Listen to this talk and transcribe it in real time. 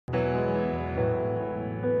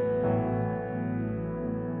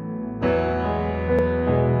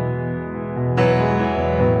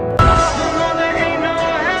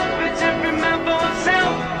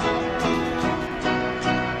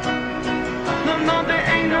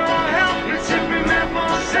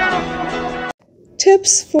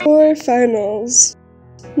Tips for finals.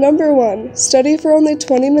 Number 1, study for only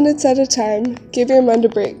 20 minutes at a time. Give your mind a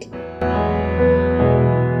break.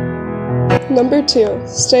 Number 2,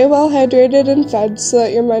 stay well hydrated and fed so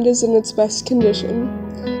that your mind is in its best condition.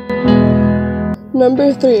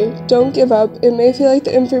 Number 3, don't give up. It may feel like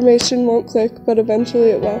the information won't click, but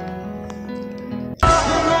eventually it will.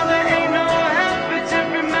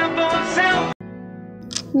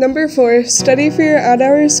 Number 4, study for your odd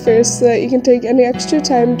hours first so that you can take any extra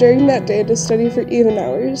time during that day to study for even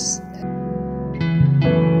hours.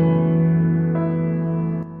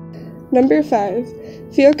 Number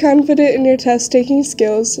 5, feel confident in your test-taking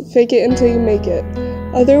skills. Fake it until you make it.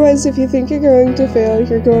 Otherwise, if you think you're going to fail,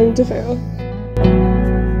 you're going to fail.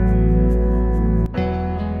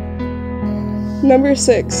 Number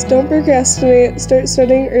 6, don't procrastinate. Start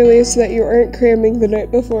studying early so that you aren't cramming the night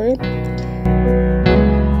before.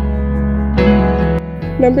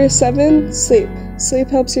 Number 7, sleep. Sleep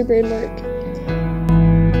helps your brain work.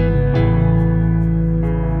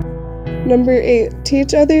 Number 8,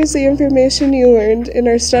 teach others the information you learned and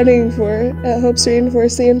are studying for. It helps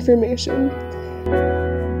reinforce the information.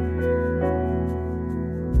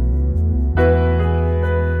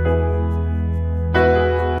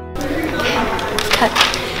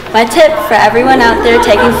 My tip for everyone out there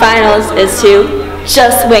taking finals is to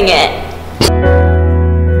just wing it.